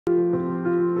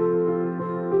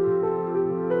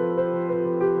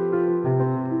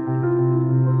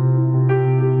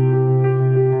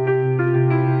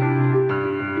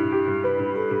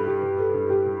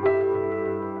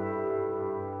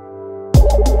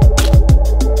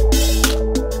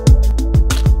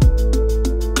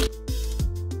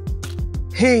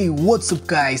Hey, what's up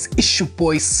guys, it's your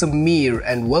boy Samir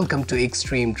and welcome to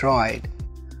Xtream Droid.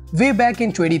 Way back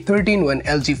in 2013 when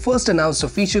LG first announced a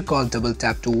feature called Double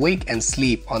Tap to Wake and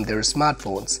Sleep on their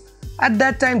smartphones. At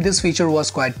that time this feature was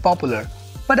quite popular,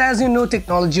 but as you know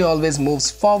technology always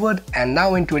moves forward and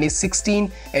now in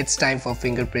 2016 it's time for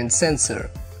fingerprint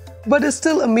sensor. But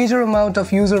still a major amount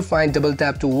of users find Double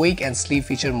Tap to Wake and Sleep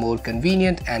feature more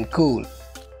convenient and cool.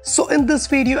 So in this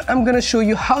video, I'm gonna show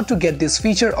you how to get this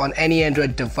feature on any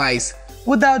Android device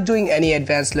without doing any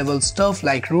advanced level stuff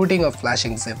like rooting or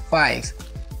flashing zip files.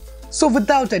 So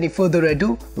without any further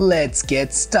ado, let's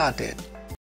get started.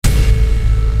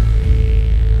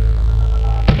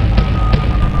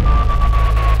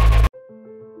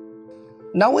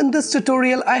 Now in this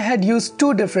tutorial, I had used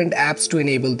two different apps to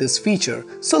enable this feature.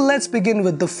 So let's begin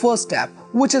with the first app,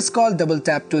 which is called Double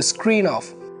Tap to Screen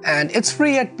Off. And it's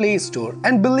free at Play Store,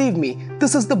 and believe me,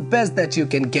 this is the best that you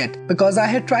can get because I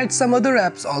had tried some other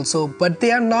apps also, but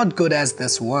they are not good as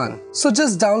this one. So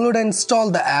just download and install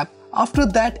the app. After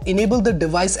that, enable the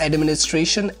device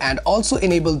administration and also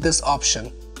enable this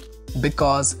option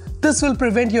because this will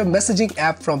prevent your messaging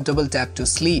app from Double Tap to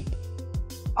Sleep.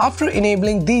 After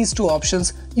enabling these two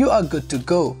options, you are good to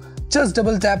go. Just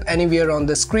double tap anywhere on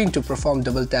the screen to perform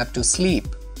Double Tap to Sleep.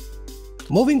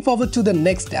 Moving forward to the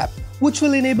next app, which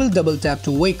will enable Double Tap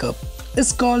to Wake Up,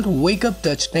 is called Wake Up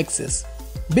Touch Nexus.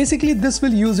 Basically, this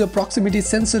will use your proximity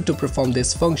sensor to perform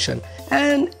this function,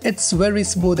 and it's very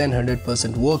smooth and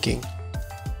 100% working.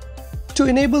 To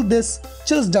enable this,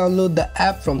 just download the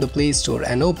app from the Play Store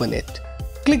and open it.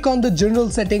 Click on the General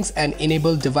Settings and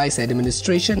enable Device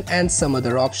Administration and some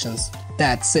other options.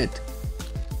 That's it.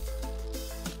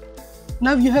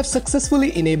 Now you have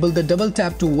successfully enabled the Double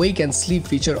Tap to Wake and Sleep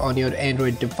feature on your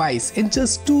Android device in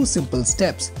just two simple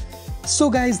steps. So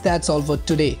guys, that's all for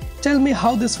today. Tell me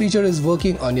how this feature is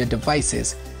working on your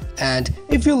devices. And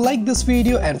if you like this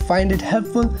video and find it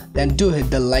helpful, then do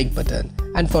hit the like button.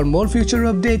 And for more future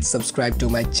updates, subscribe to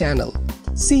my channel.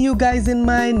 See you guys in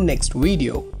my next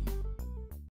video.